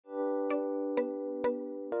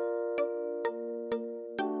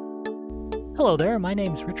Hello there, my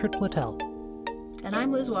name's Richard Platel. And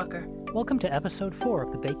I'm Liz Walker. Welcome to episode 4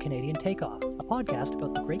 of the Baked Canadian Takeoff, a podcast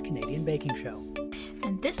about the Great Canadian Baking Show.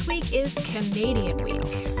 And this week is Canadian Week.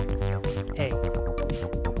 A.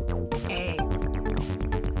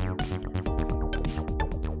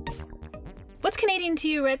 What's Canadian to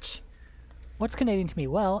you, Rich? What's Canadian to me?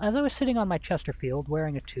 Well, as I was sitting on my Chesterfield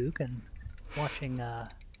wearing a toque and watching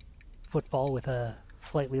football with a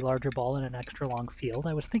slightly larger ball in an extra long field,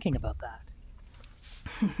 I was thinking about that.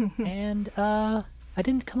 And I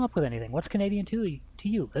didn't come up with anything. What's Canadian to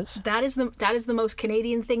you, Liz? That is the most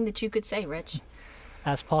Canadian thing that you could say, Rich.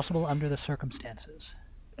 As possible under the circumstances.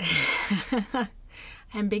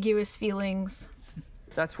 Ambiguous feelings.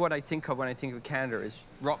 That's what I think of when I think of Canada, is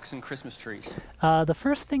rocks and Christmas trees. The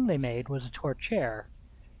first thing they made was a tortillere.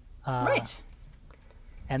 Right.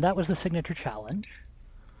 And that was the signature challenge.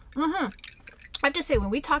 Mm-hmm. I have to say, when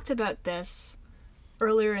we talked about this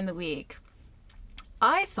earlier in the week,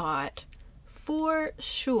 I thought for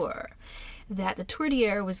sure that the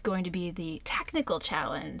tortillere was going to be the technical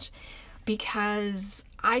challenge, because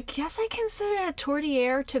I guess I consider a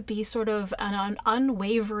tortillere to be sort of an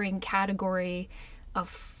unwavering category of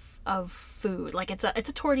food. Like it's a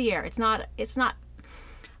tortillere. It's not.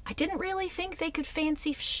 I didn't really think they could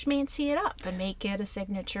fancy schmancy it up and make it a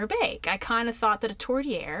signature bake. I kind of thought that a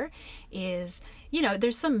tortillere is,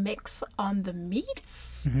 there's some mix on the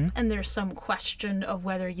meats, and there's some question of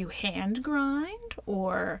whether you hand grind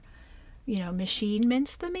or, machine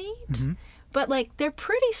mince the meat. But, they're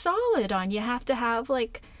pretty solid on, you have to have,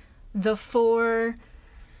 the four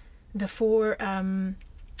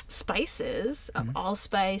spices of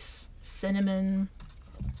allspice, cinnamon,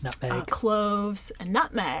 Nutmeg. Cloves, and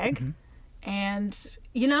nutmeg. And,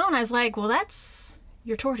 and I was like, well, that's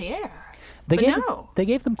your tortillere. They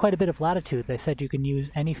gave them quite a bit of latitude. They said you can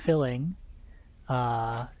use any filling.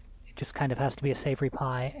 It just kind of has to be a savory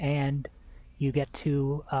pie, and you get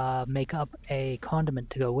to make up a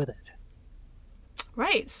condiment to go with it.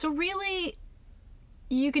 Right. So really,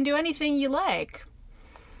 you can do anything you like.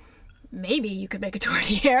 Maybe you could make a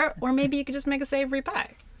tortillere, or maybe you could just make a savory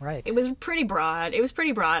pie. Right. It was pretty broad.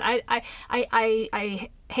 I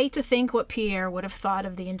hate to think what Pierre would have thought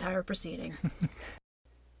of the entire proceeding.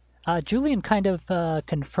 Julian kind of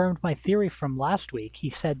confirmed my theory from last week. He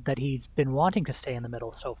said that he's been wanting to stay in the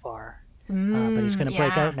middle so far, but he's going to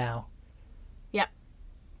break out now. Yep.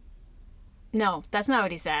 No, that's not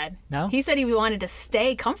what he said. No? He said he wanted to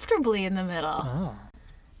stay comfortably in the middle. Oh.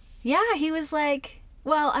 Yeah, he was like...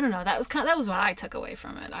 Well, I don't know. That was what I took away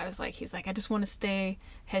from it. He's like, I just want to stay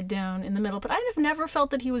head down in the middle. But I've never felt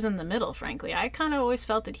that he was in the middle, frankly. I kind of always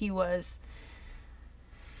felt that he was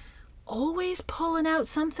always pulling out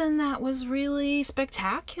something that was really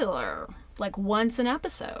spectacular, like once an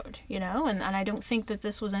episode, And I don't think that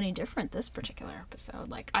this was any different this particular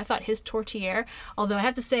episode. I thought his tortillere, although I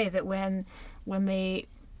have to say that when they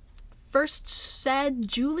first said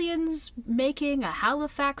Julian's making a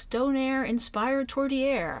Halifax Donair inspired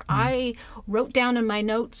tortillere, I wrote down in my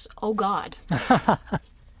notes, oh God.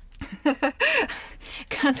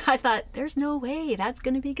 Because I thought, there's no way that's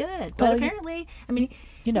going to be good. But apparently,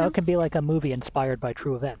 it can be like a movie inspired by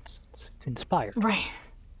true events. It's inspired. Right.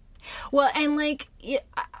 Well, and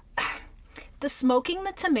the smoking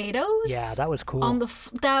the tomatoes. Yeah, that was cool.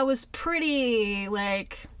 That was pretty,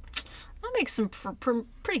 that makes some for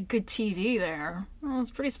pretty good TV there. Well,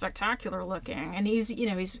 it's pretty spectacular looking, and he's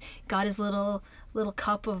got his little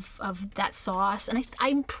cup of that sauce, and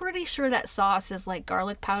I'm pretty sure that sauce is like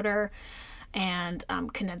garlic powder and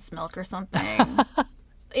condensed milk or something.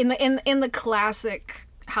 in the classic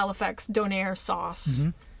Halifax Donair sauce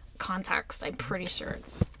context, I'm pretty sure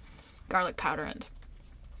it's garlic powder and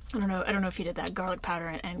I don't know if he did that garlic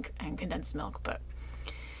powder and condensed milk, but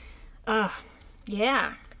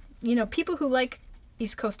yeah. People who like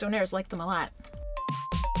East Coast Donairs like them a lot.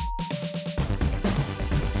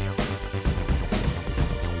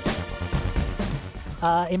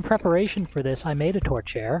 In preparation for this, I made a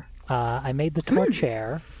tortillere. I made the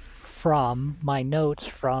tortillere from my notes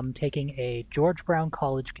from taking a George Brown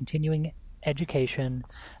College continuing education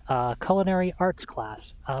culinary arts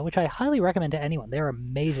class, which I highly recommend to anyone. They're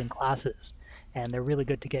amazing classes, and they're really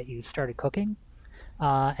good to get you started cooking.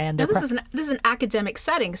 And now this is an academic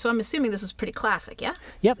setting, so I'm assuming this is pretty classic, yeah?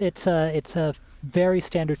 Yep, it's a very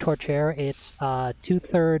standard tortillere. It's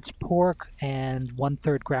 2/3 pork and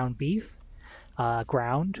 1/3 ground beef,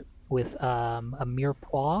 ground with a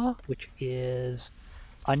mirepoix, which is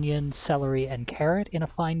onion, celery, and carrot in a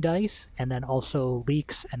fine dice, and then also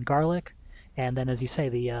leeks and garlic, and then, as you say,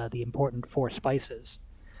 the important 4 spices.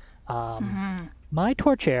 My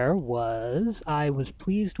tortiere I was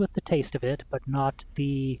pleased with the taste of it, but not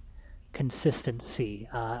the consistency.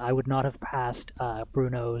 I would not have passed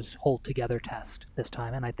Bruno's hold together test this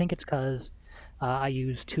time, and I think it's because I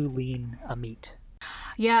used too lean a meat.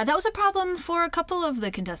 Yeah, that was a problem for a couple of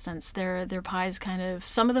the contestants. Their pies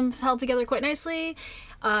some of them held together quite nicely,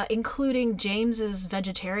 including James's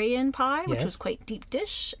vegetarian pie, which was quite deep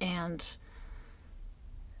dish, and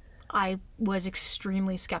I was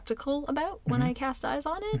extremely skeptical about when I cast eyes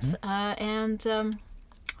on it,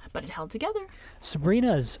 but it held together.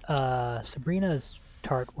 Sabrina's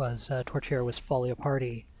tortiere was folie à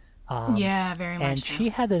party. Yeah, very much. And so. she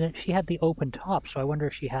had the open top, so I wonder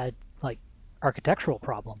if she had like architectural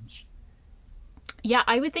problems. Yeah,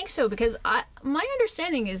 I would think so, because my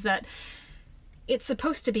understanding is that it's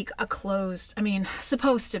supposed to be a closed. I mean,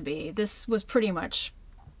 supposed to be. This was pretty much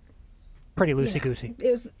pretty loosey-goosey.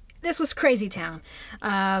 This was crazy town,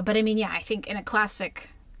 but I mean, yeah, I think in a classic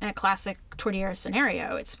tortiere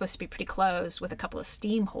scenario, it's supposed to be pretty closed with a couple of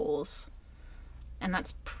steam holes, and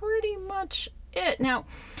that's pretty much it. Now,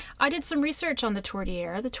 I did some research on the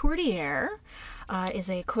tortiere. The tortiere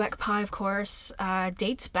is a Quebec pie, of course,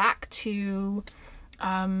 dates back to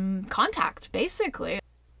contact, basically.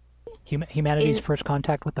 Humanity's first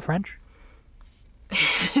contact with the French?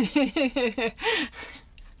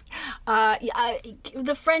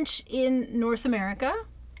 The French in North America,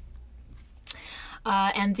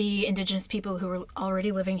 and the indigenous people who were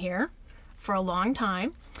already living here for a long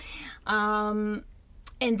time. And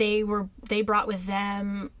they brought with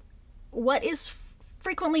them what is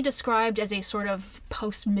frequently described as a sort of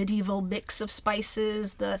post-medieval mix of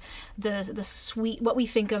spices, the sweet, what we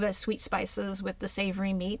think of as sweet spices with the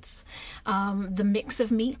savory meats. The mix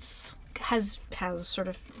of meats has sort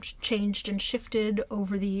of changed and shifted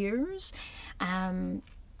over the years, and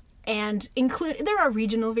there are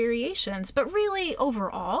regional variations, but really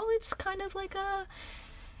overall it's kind of like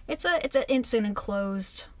it's an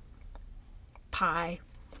enclosed pie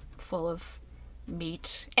full of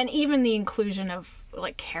meat, and even the inclusion of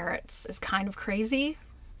like carrots is kind of crazy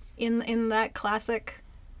in that classic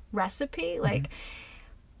recipe. Like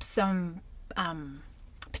some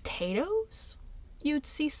potatoes. You'd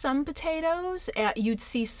see some potatoes. You'd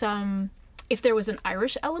see some, if there was an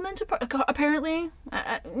Irish element, apparently.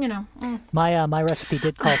 My recipe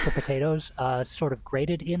did call for potatoes, sort of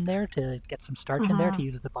grated in there to get some starch in there to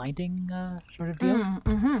use as a binding sort of deal.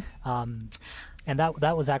 And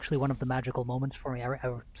that was actually one of the magical moments for me. I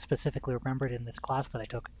specifically remembered in this class that I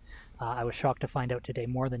took. I was shocked to find out today,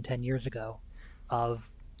 more than 10 years ago,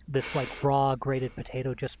 of this like raw grated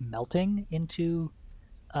potato just melting into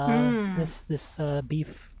this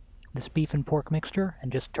beef and pork mixture,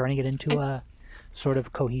 and just turning it into a sort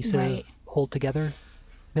of cohesive, hold together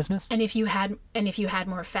business. And if you had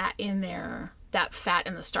more fat in there, that fat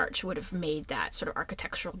and the starch would have made that sort of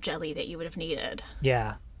architectural jelly that you would have needed.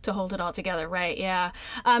 Yeah. To hold it all together, right? Yeah.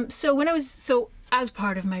 So as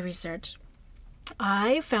part of my research,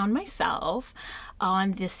 I found myself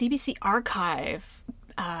on the CBC archive,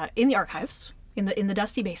 in the archives, in the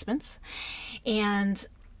dusty basements, and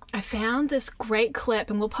I found this great clip,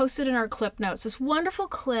 and we'll post it in our clip notes. This wonderful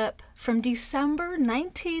clip from December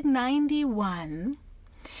 1991.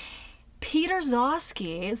 Peter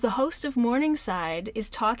Zosky, is the host of Morningside, is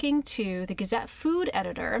talking to the Gazette food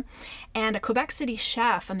editor and a Quebec City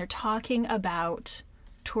chef, and they're talking about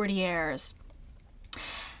tortieres.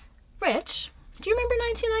 Rich, do you remember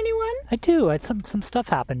 1991? I do. Some stuff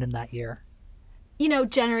happened in that year. You know,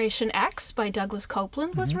 Generation X by Douglas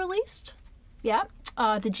Copeland was released. Yeah.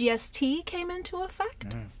 The GST came into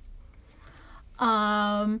effect.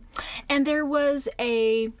 And there was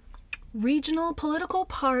a regional political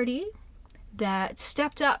party that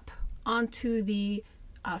stepped up onto the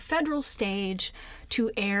federal stage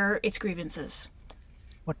to air its grievances.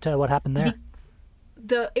 What happened there?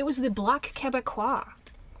 It was the Bloc Québécois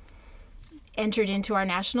entered into our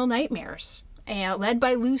national nightmares, led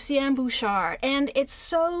by Lucien Bouchard, and it's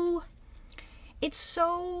so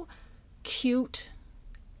cute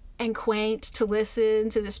and quaint to listen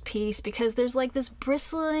to this piece, because there's like this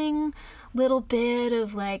bristling little bit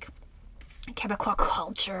of like Quebecois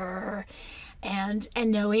culture, and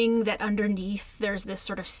knowing that underneath there's this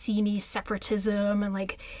sort of seamy separatism, and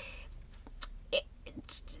like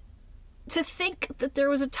to think that there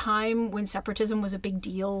was a time when separatism was a big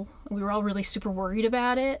deal, we were all really super worried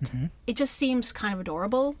about it. It just seems kind of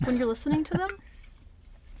adorable when you're listening to them.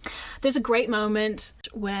 There's a great moment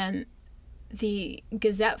when the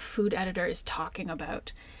Gazette food editor is talking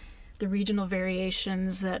about the regional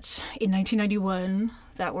variations that in 1991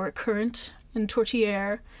 that were current in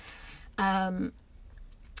tortiere.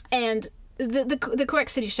 And the Quebec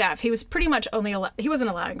City chef, he was pretty much he wasn't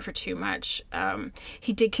allowing for too much.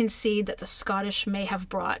 He did concede that the Scottish may have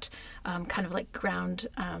brought kind of like ground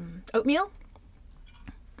oatmeal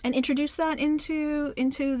and introduced that into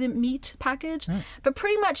the meat package. But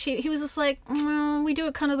pretty much he was just like, we do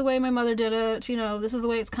it kind of the way my mother did it. This is the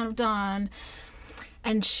way it's kind of done.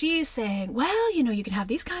 And she's saying, well, you can have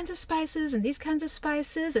these kinds of spices and these kinds of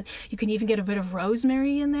spices, and you can even get a bit of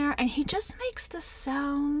rosemary in there. And he just makes the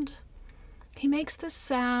sound. He makes the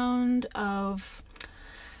sound of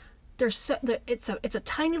it's a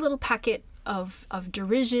tiny little packet of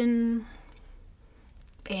derision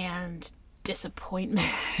and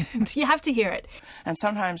disappointment. You have to hear it. And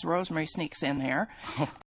sometimes rosemary sneaks in there.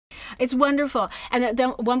 It's wonderful. And at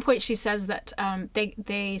one point she says that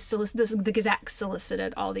the Gazette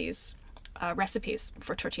solicited all these recipes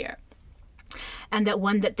for tortilla. And that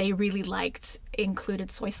one that they really liked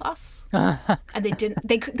included soy sauce. And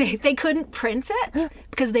they couldn't print it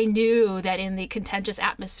because they knew that in the contentious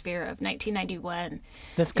atmosphere of 1991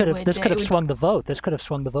 this could have swung the vote. This could have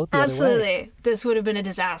swung the vote the absolutely other way. This would have been a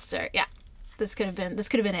disaster. Yeah. This could have been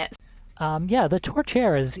it. The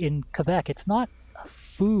tourtière is in Quebec. It's not a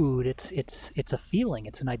food. It's a feeling.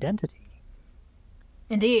 It's an identity.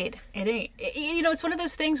 Indeed, it ain't. It's one of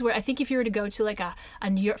those things where I think if you were to go to like a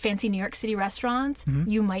fancy New York City restaurant,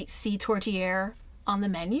 you might see tourtière on the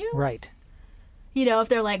menu. Right. If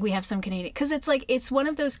they're like, we have some Canadian, because it's one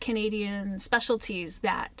of those Canadian specialties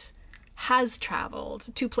that has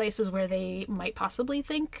traveled to places where they might possibly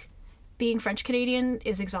think being French Canadian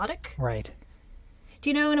is exotic. Right. Do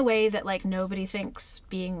you know, in a way that like nobody thinks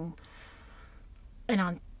being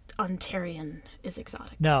an Ontarian is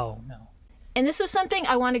exotic? No. And this was something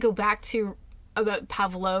I want to go back to about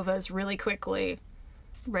pavlovas really quickly,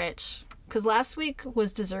 Rich, because last week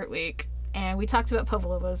was dessert week, and we talked about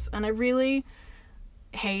pavlovas, and I really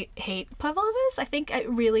hate pavlovas. I think it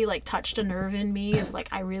really like touched a nerve in me of like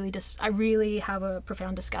I really have a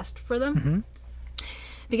profound disgust for them.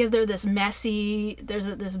 Because they're this messy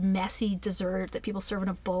dessert that people serve in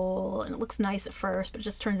a bowl, and it looks nice at first, but it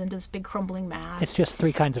just turns into this big crumbling mass. It's just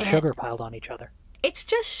 3 kinds of sugar piled on each other. It's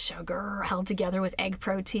just sugar held together with egg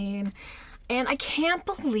protein. And I can't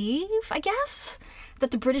believe, I guess,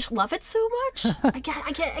 that the British love it so much. I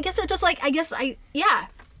guess they're just like,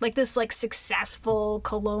 like this like successful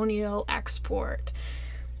colonial export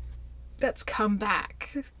that's come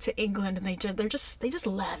back to England, and they just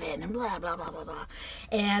love it and blah blah blah blah blah.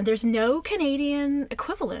 And there's no Canadian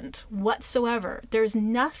equivalent whatsoever. There's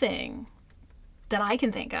nothing that I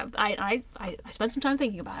can think of. I spent some time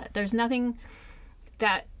thinking about it. There's nothing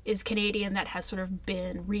that is Canadian that has sort of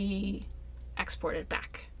been re-exported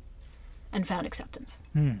back and found acceptance.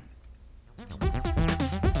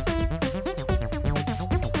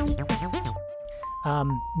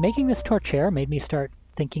 Making this tourtière made me start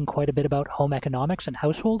thinking quite a bit about home economics and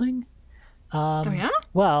householding. Oh yeah?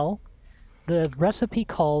 Well, the recipe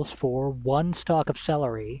calls for 1 stalk of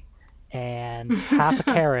celery and half a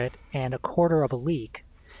carrot and a quarter of a leek.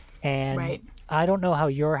 And right. I don't know how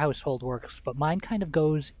your household works, but mine kind of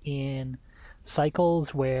goes in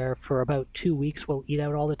cycles where for about 2 weeks we'll eat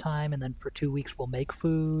out all the time, and then for 2 weeks we'll make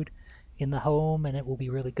food in the home, and it will be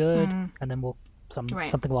really good, and then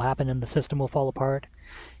something will happen and the system will fall apart.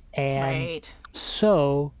 And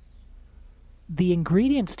so the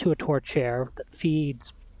ingredients to a tourtière that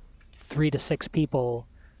feeds 3 to 6 people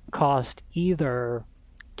cost either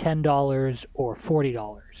 $10 or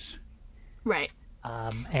 $40. Right.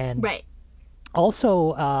 And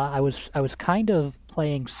also, I was kind of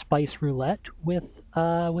playing spice roulette with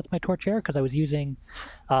my tourtière, because I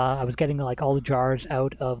was getting like all the jars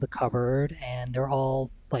out of the cupboard, and they're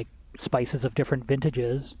all like spices of different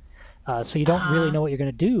vintages. So you don't really know what you're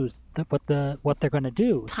going to do, what they're going to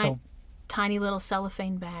do. Tiny little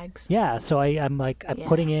cellophane bags. Yeah. So I'm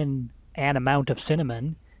putting in an amount of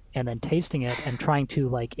cinnamon, and then tasting it and trying to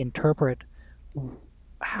like interpret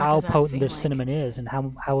how potent this cinnamon is and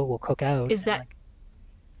how it will cook out. Is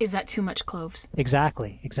that too much cloves?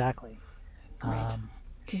 Exactly. Right.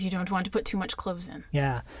 Because you don't want to put too much cloves in.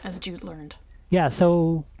 Yeah. As Jude learned. Yeah.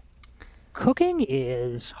 So cooking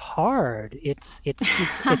is hard. It's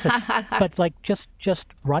but like just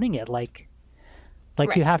running it like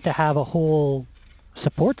right. You have to have a whole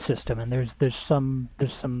support system, and there's some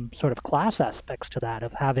sort of class aspects to that,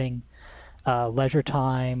 of having leisure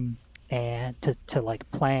time and to like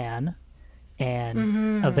plan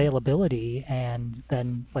and availability, and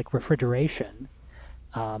then like refrigeration.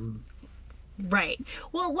 Right.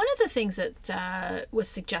 Well, one of the things that was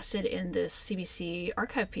suggested in this CBC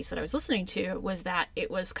archive piece that I was listening to was that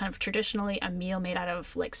it was kind of traditionally a meal made out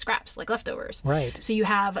of like scraps, like leftovers. Right. So you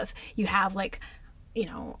have like,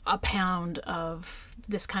 a pound of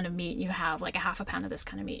this kind of meat, and you have like a half a pound of this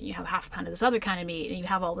kind of meat, and you have half a pound of this other kind of meat, and you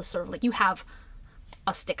have all this sort of like, you have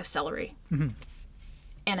a stick of celery and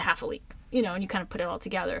a half a leek, and you kind of put it all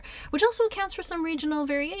together, which also accounts for some regional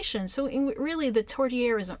variation. So really the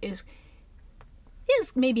tortillere is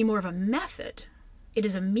maybe more of a method. It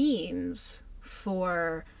is a means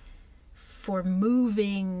for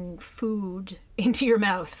moving food into your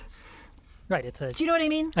mouth. Right. Do you know what I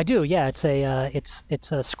mean? I do. Yeah.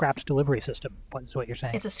 It's a scraps delivery system. Is what you're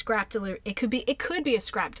saying? It's a scrap delivery. It could be a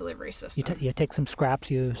scrap delivery system. You take some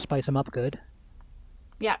scraps, you spice them up good.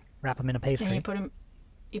 Yeah. Wrap them in a pastry. And you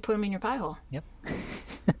put them in your pie hole. Yep.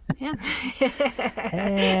 Yeah.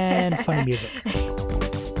 And funny music.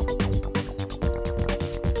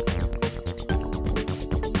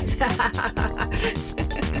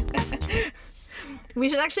 We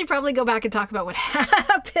should actually probably go back and talk about what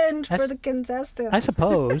happened for the contestants. I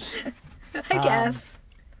suppose. I guess.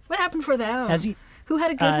 What happened for them? Who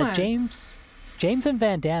had a good one? James and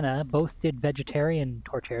Vandana both did vegetarian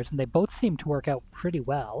tortillas, and they both seemed to work out pretty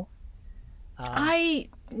well.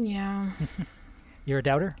 Yeah. You're a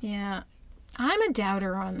doubter? Yeah. I'm a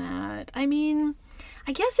doubter on that. I mean,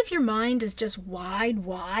 I guess if your mind is just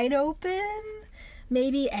wide open,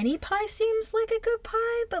 maybe any pie seems like a good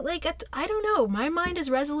pie, but I don't know. My mind is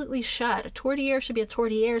resolutely shut. A tortillere should be a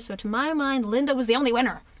tortillere, so to my mind, Linda was the only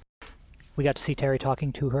winner. We got to see Terry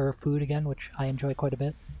talking to her food again, which I enjoy quite a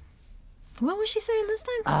bit. What was she saying this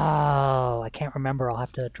time? Oh, I can't remember. I'll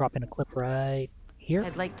have to drop in a clip right here.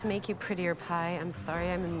 I'd like to make you prettier pie. I'm sorry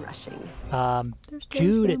I'm rushing.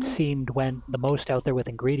 Jude, it seemed, went the most out there with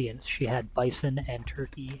ingredients. She had bison and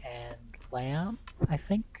turkey and lamb, I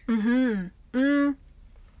think.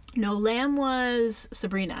 No, lamb was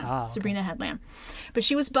Sabrina. Oh, okay. Sabrina had lamb. But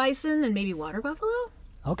she was bison and maybe water buffalo.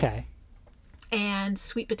 Okay. And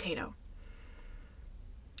sweet potato.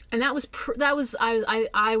 And that was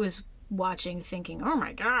I was watching thinking, "Oh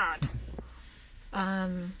my god."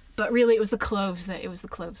 But really it was the cloves that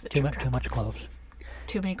Too much cloves.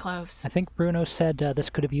 Too many cloves. I think Bruno said this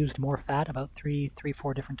could have used more fat about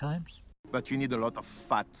 4 different times. But you need a lot of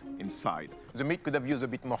fat inside. The meat could have used a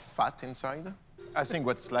bit more fat inside. I think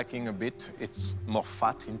what's lacking a bit, it's more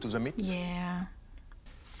fat into the meat. Yeah.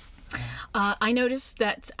 I noticed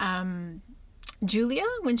that Julia,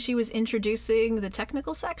 when she was introducing the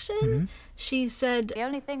technical section, she said... The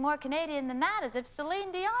only thing more Canadian than that is if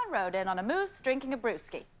Celine Dion rode in on a moose drinking a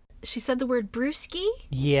brewski. She said the word brewski.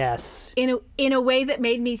 Yes. In a way that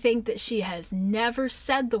made me think that she has never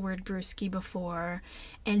said the word brewski before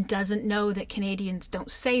and doesn't know that Canadians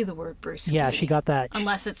don't say the word brewski. Yeah, she got that.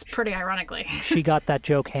 Unless it's pretty ironically. She got that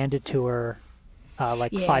joke handed to her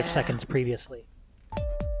 5 seconds previously.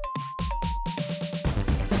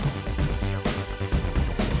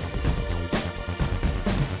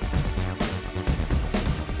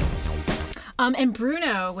 And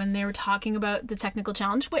Bruno, when they were talking about the technical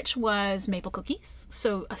challenge, which was maple cookies,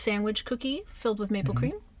 so a sandwich cookie filled with maple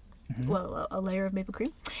cream, well, a layer of maple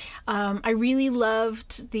cream. I really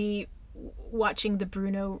loved watching the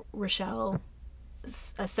Bruno Rochelle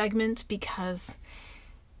segment because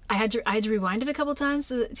I had to rewind it a couple times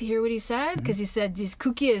to hear what he said, because he said, "This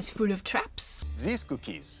cookie is full of traps." These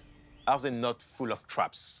cookies, are they not full of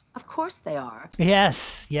traps? Of course they are.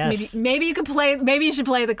 Yes. Maybe you could play. Maybe you should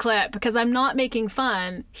play the clip because I'm not making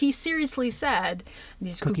fun. He seriously said,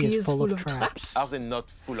 "This cookie is full of traps." Are they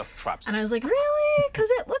not full of traps? And I was like, "Really?" Because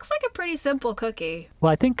it looks like a pretty simple cookie.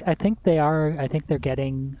 Well, I think they are. I think they're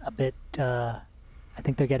getting a bit. I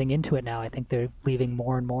think they're getting into it now. I think they're leaving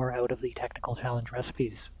more and more out of the technical challenge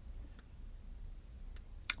recipes.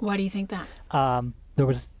 Why do you think that?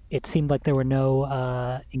 It seemed like there were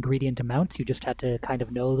no ingredient amounts. You just had to kind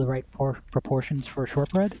of know the right proportions for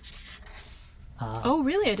shortbread. Oh,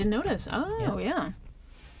 really? I didn't notice. Oh, yeah.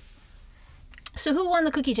 So who won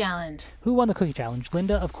the cookie challenge? Who won the cookie challenge?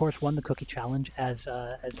 Linda, of course, won the cookie challenge. As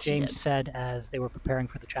James said, as they were preparing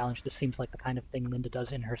for the challenge, this seems like the kind of thing Linda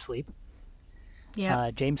does in her sleep.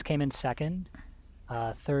 Yeah. James came in second.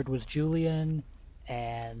 Third was Julian,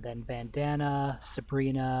 and then Vandana,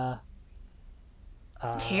 Sabrina...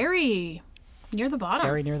 Terry, near the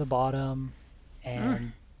bottom.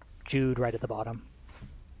 And Jude right at the bottom.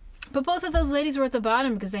 But both of those ladies were at the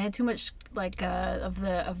bottom because they had too much of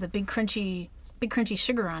the big crunchy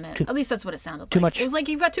sugar on it. At least that's what it sounded like. Too much. It was like,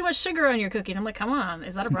 you've got too much sugar on your cookie. And I'm like, come on,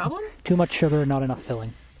 is that a problem? Too much sugar, not enough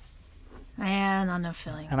filling. Yeah. Yeah, not enough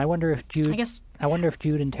filling. And I wonder if Jude. I guess. I wonder if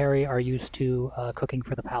Jude and Terry are used to cooking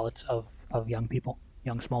for the palates of young people,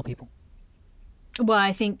 young small people. Well,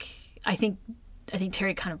 I think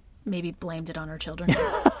Terry kind of maybe blamed it on her children.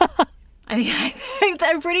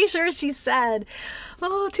 I'm pretty sure she said,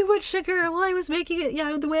 "Oh, too much sugar." Well, I was making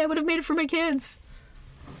it, the way I would have made it for my kids.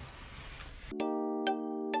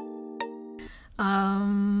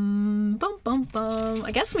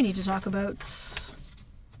 I guess we need to talk about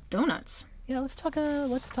donuts. Yeah, let's talk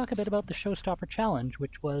a bit about the Showstopper Challenge,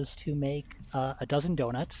 which was to make a dozen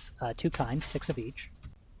donuts, 2 kinds, 6 of each.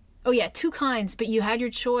 Oh yeah, 2 kinds, but you had your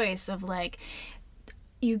choice of like,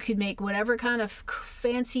 you could make whatever kind of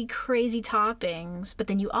fancy, crazy toppings, but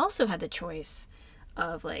then you also had the choice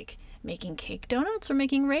of like making cake donuts or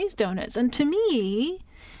making raised donuts. And to me,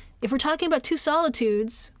 if we're talking about 2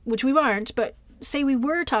 solitudes, which we aren't, but say we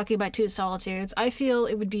were talking about 2 solitudes, I feel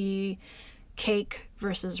it would be cake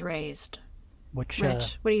versus raised. Which,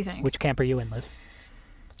 Rich, what do you think? Which camp are you in, Liz?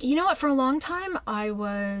 You know what? For a long time, I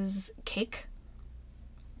was cake.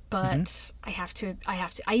 But I have to.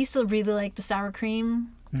 I used to really like the sour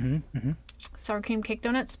cream, sour cream cake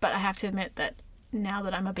donuts. But I have to admit that now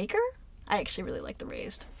that I'm a baker, I actually really like the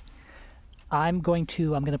raised. I'm going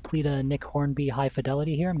to plead a Nick Hornby high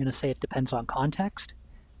fidelity here. I'm going to say it depends on context.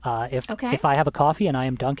 If I have a coffee and I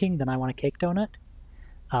am dunking, then I want a cake donut.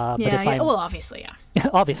 Well, obviously, yeah.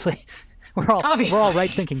 Obviously, we're all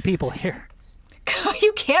right-thinking people here.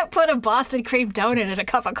 You can't put a Boston cream donut in a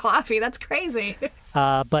cup of coffee. That's crazy. If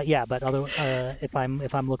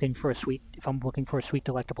I'm looking for a sweet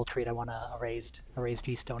delectable treat, I want a raised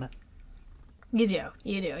yeast donut. You do.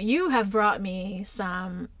 You have brought me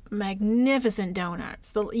some magnificent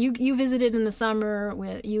donuts. You visited in the summer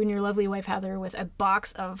with you and your lovely wife Heather with a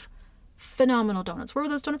box of phenomenal donuts. Where were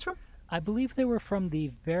those donuts from? I believe they were from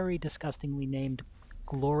the very disgustingly named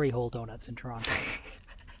Glory Hole Donuts in Toronto.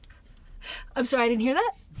 I'm sorry, I didn't hear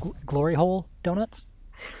that. Glory Hole Donuts.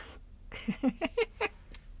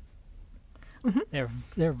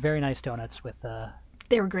 They're very nice donuts with.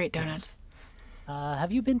 They were great donuts.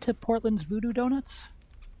 Have you been to Portland's Voodoo Donuts?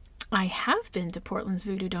 I have been to Portland's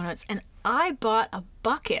Voodoo Donuts, and I bought a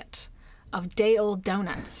bucket of day-old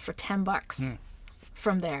donuts for $10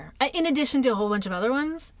 from there. In addition to a whole bunch of other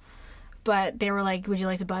ones, but they were like, "Would you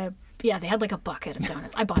like to buy a?" Yeah, they had like a bucket of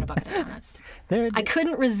donuts. I bought a bucket of donuts. I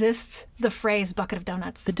couldn't resist the phrase "bucket of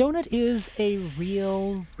donuts." The donut is a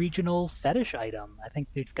real regional fetish item. I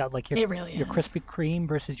think they've got like your Krispy Kreme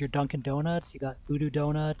versus your Dunkin' Donuts. You got Voodoo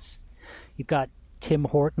Donuts. You've got Tim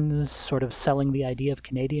Hortons sort of selling the idea of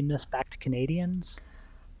Canadianness back to Canadians.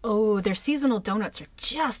 Oh, their seasonal donuts are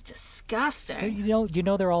just disgusting. You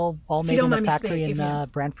know they're all made in a factory in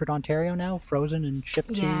Brantford, Ontario now, frozen and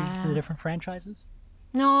shipped to the different franchises.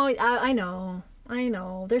 No, I know.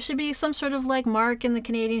 There should be some sort of like mark in the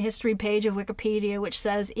Canadian history page of Wikipedia which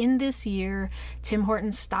says, in this year, Tim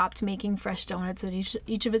Hortons stopped making fresh donuts at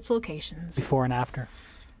each of its locations. Before and after.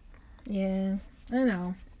 Yeah, I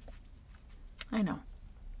know.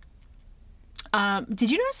 Did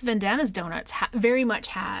you notice Vandana's Donuts very much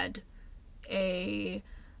had a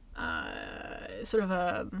sort of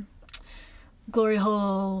a glory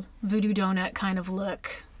hole voodoo donut kind of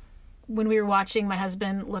look? When we were watching, my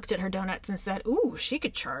husband looked at her donuts and said, "Ooh, she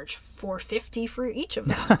could charge $4.50 for each of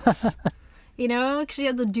those." You know, 'cause she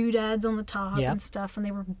had the doodads on the top and stuff, and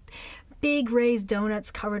they were big raised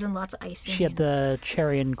donuts covered in lots of icing. She had the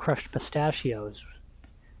cherry and crushed pistachios,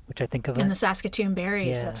 which I think of. And the Saskatoon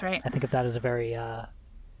berries, yeah, that's right. I think of that as a very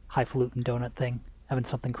highfalutin donut thing, having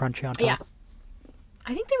something crunchy on top. Yeah.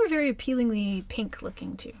 I think they were very appealingly pink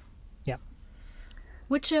looking too. Yeah.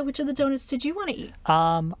 Which of the donuts did you want to eat?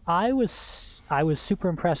 I was super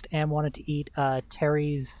impressed and wanted to eat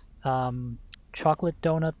Terry's chocolate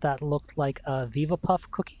donut that looked like a Viva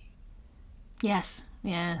Puff cookie. Yes.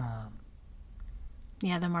 Yeah.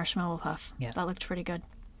 Yeah, the marshmallow puff. Yeah. That looked pretty good.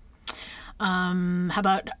 How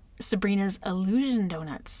about Sabrina's Illusion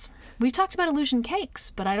donuts? We've talked about Illusion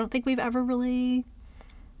cakes, but I don't think we've ever really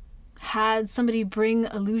had somebody bring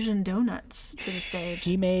Illusion donuts to the stage.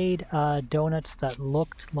 She made donuts that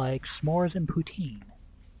looked like s'mores and poutine.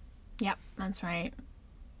 Yep, that's right.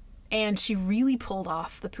 And she really pulled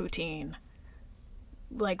off the poutine.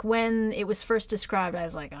 Like, when it was first described, I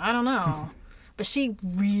was like, I don't know. But she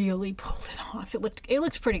really pulled it off. It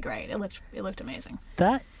looked pretty great. It looked amazing.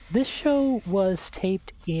 This show was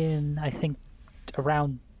taped in, I think,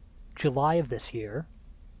 around July of this year.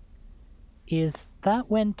 Is that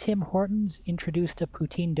when Tim Hortons introduced a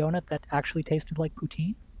poutine donut that actually tasted like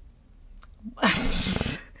poutine?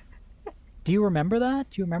 Do you remember that?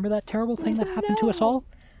 Do you remember that terrible thing that happened to us all?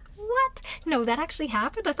 What? What? No, that actually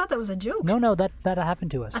happened? I thought that was a joke. No, that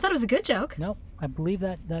happened to us. I thought it was a good joke. No, I believe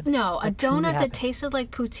that No, a that truly donut that happened. tasted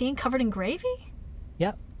like poutine covered in gravy?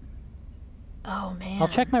 Yep. Oh, man. I'll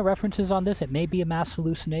check my references on this. It may be a mass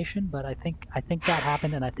hallucination, but I think that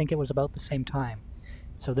happened, and I think it was about the same time.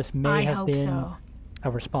 So this may I have hope been so.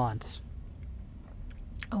 a response.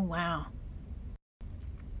 Oh, wow.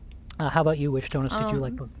 How about you? Which donuts did you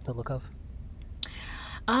like the look of?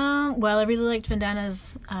 Well, I really liked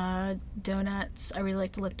Vandana's donuts. I really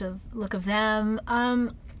liked the look of them.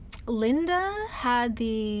 Linda had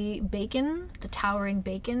the bacon, the towering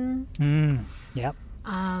bacon. Yep.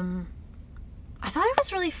 I thought it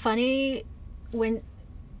was really funny when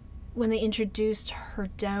they introduced her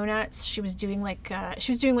donuts. She was doing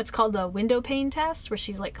what's called the window pane test, where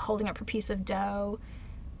she's like holding up her piece of dough,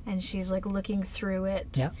 and she's like looking through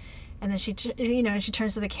it. Yep. And then she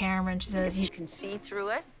turns to the camera and she says, If you can see through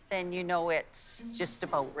it, then you know it's just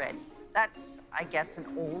about ready. That's, I guess, an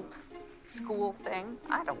old school thing.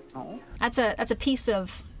 I don't know. That's a piece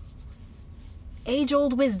of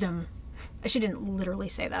age-old wisdom. She didn't literally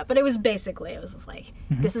say that, but it was just like,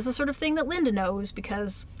 this is the sort of thing that Linda knows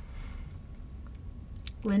because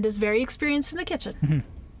Linda's very experienced in the kitchen.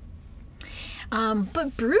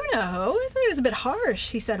 But Bruno, I thought it was a bit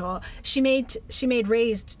harsh. He said, well, she made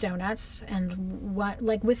raised donuts and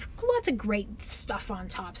with lots of great stuff on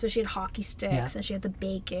top. So she had hockey sticks and she had the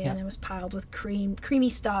bacon and it was piled with creamy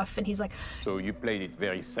stuff. And he's like, So you played it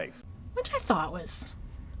very safe. which I thought was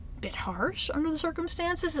a bit harsh under the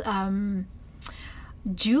circumstances.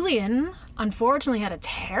 Julian, unfortunately, had a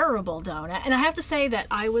terrible donut. And I have to say that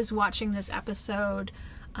I was watching this episode.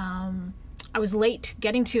 I was late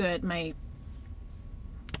getting to it. My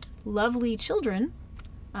lovely children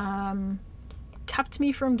kept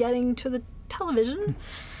me from getting to the television.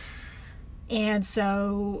 And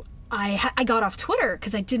so I got off Twitter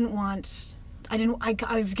because I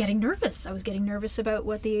was getting nervous. I was getting nervous about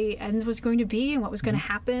what the end was going to be and what was going to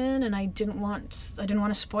happen, and I didn't want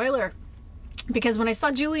a spoiler. Because when I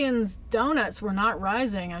saw Julian's donuts were not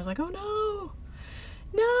rising, I was like, oh no.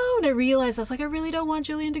 And I realized, I was like, I really don't want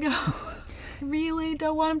Julian to go. I really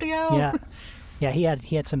don't want him to go. Yeah,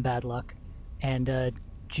 he had some bad luck. And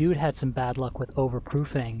Jude had some bad luck with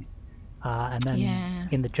overproofing. And then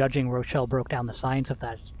in the judging, Rochelle broke down the science of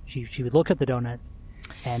that. She would look at the donut,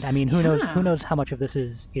 and I mean, who knows how much of this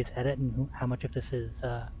is edit and how much of this is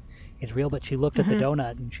real. But she looked at the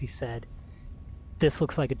donut and she said, "This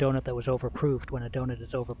looks like a donut that was overproofed. When a donut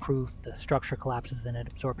is overproofed, the structure collapses and it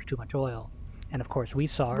absorbs too much oil." And of course, we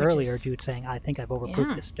saw earlier Jude saying, "I think I've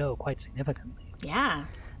overproofed this dough quite significantly." Yeah.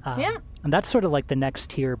 And that's sort of like the next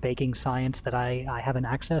tier baking science that I haven't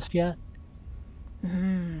accessed yet.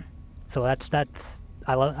 So that's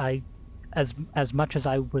as much as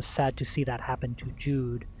I was sad to see that happen to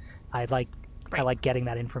Jude, I like getting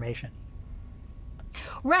that information.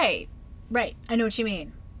 Right. I know what you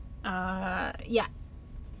mean.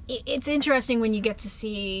 It's interesting when you get to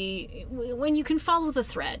see, when you can follow the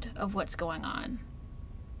thread of what's going on.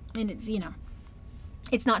 And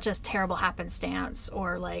it's not just terrible happenstance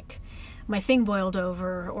or like my thing boiled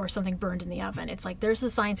over or something burned in the oven. It's like there's a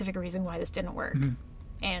scientific reason why this didn't work.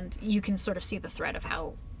 And you can sort of see the thread of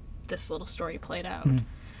how this little story played out.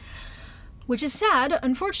 Which is sad,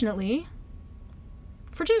 unfortunately,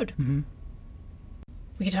 for Jude.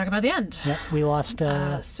 We can talk about the end. Yeah, we lost.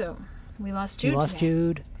 So we lost Jude. We lost today.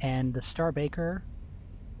 Jude, and the star baker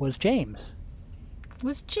was James.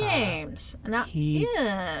 Was James? Now,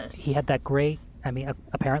 yes. He had that great,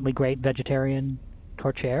 apparently great vegetarian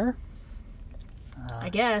torchère. I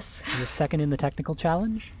guess. He was second in the technical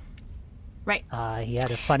challenge. Right. He had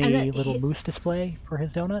a funny little mousse display for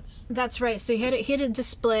his donuts. That's right. So he had a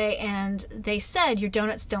display, and they said your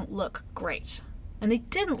donuts don't look great, and they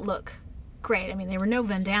didn't look great. I mean, they were no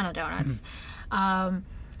Vandana donuts,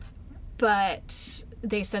 but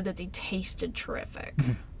they said that they tasted terrific.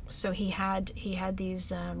 So he had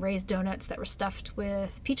these raised donuts that were stuffed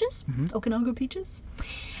with peaches, Okanagan peaches,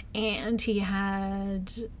 and he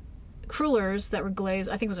had crullers that were glazed.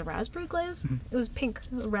 I think it was a raspberry glaze. It was pink,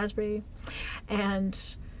 raspberry,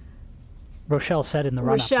 and Rochelle said in the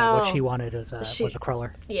run-up that what she wanted was a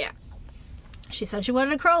cruller. Yeah, she said she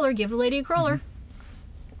wanted a cruller. Give the lady a cruller.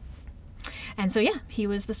 And so he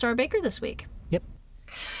was the star baker this week. Yep.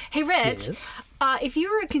 Hey, Rich, if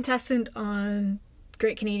you were a contestant on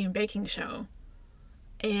Great Canadian Baking Show,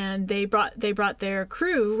 and they brought their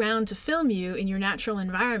crew round to film you in your natural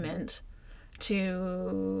environment,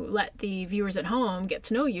 to let the viewers at home get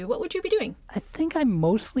to know you, what would you be doing? I think I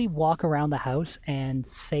mostly walk around the house and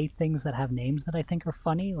say things that have names that I think are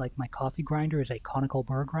funny. Like my coffee grinder is a conical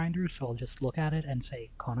burr grinder, so I'll just look at it and say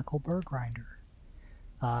conical burr grinder.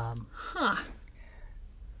 Or,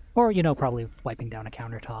 probably wiping down a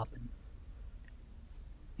countertop. And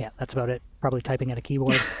yeah, that's about it. Probably typing at a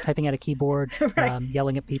keyboard, Right.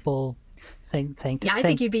 Yelling at people, saying. Yeah, I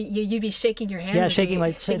think you'd be shaking your hands. Yeah, and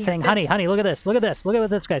shaking saying, honey, look at this, look at what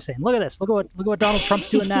this guy's saying, look at this, look at what Donald Trump's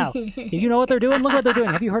doing now. You know what they're doing? Look what they're doing.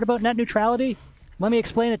 Have you heard about net neutrality? Let me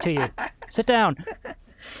explain it to you. Sit down.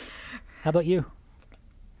 How about you?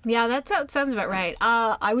 Yeah, that sounds about right.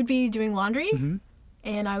 I would be doing laundry,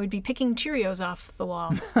 and I would be picking Cheerios off the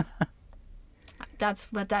wall.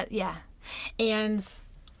 Yeah. And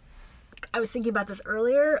I was thinking about this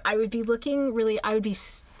earlier. I would be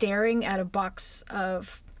staring at a box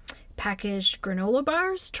of packaged granola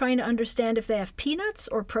bars, trying to understand if they have peanuts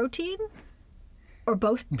or protein, or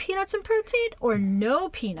both peanuts and protein, or no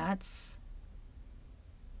peanuts,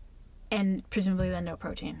 and presumably then no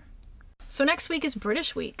protein. So next week is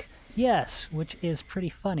British Week. Yes, which is pretty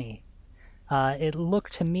funny. It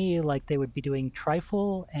looked to me like they would be doing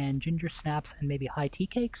trifle and ginger snaps and maybe high tea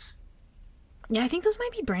cakes. Yeah, I think those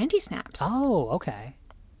might be brandy snaps. Oh, okay.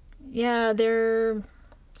 Yeah, they're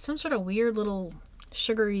some sort of weird little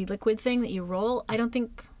sugary liquid thing that you roll. I don't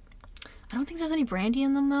think there's any brandy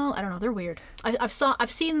in them though. I don't know. They're weird. I've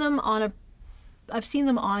seen them on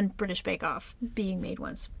British Bake Off being made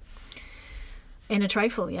once. And a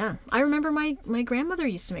trifle, yeah. I remember my grandmother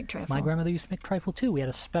used to make trifle. My grandmother used to make trifle too. We had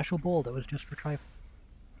a special bowl that was just for trifle.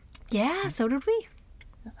 Yeah, so did we.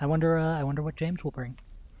 I wonder what James will bring.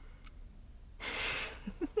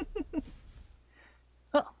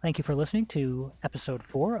 Well, thank you for listening to episode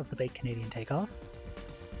 4 of the Baked Canadian Takeoff.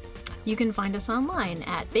 You can find us online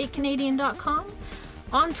at bakedcanadian.com,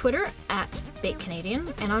 on Twitter at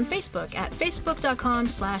bakedcanadian, and on Facebook at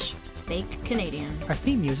facebook.com/bakedcanadian. Our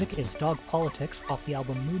theme music is Dog Politics off the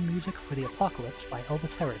album Moon Music for the Apocalypse by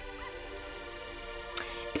Elvis Herod.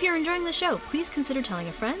 If you're enjoying the show, please consider telling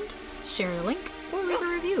a friend, share the link, or leave a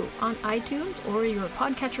review on iTunes or your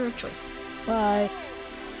podcatcher of choice. Bye.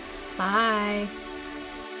 Bye.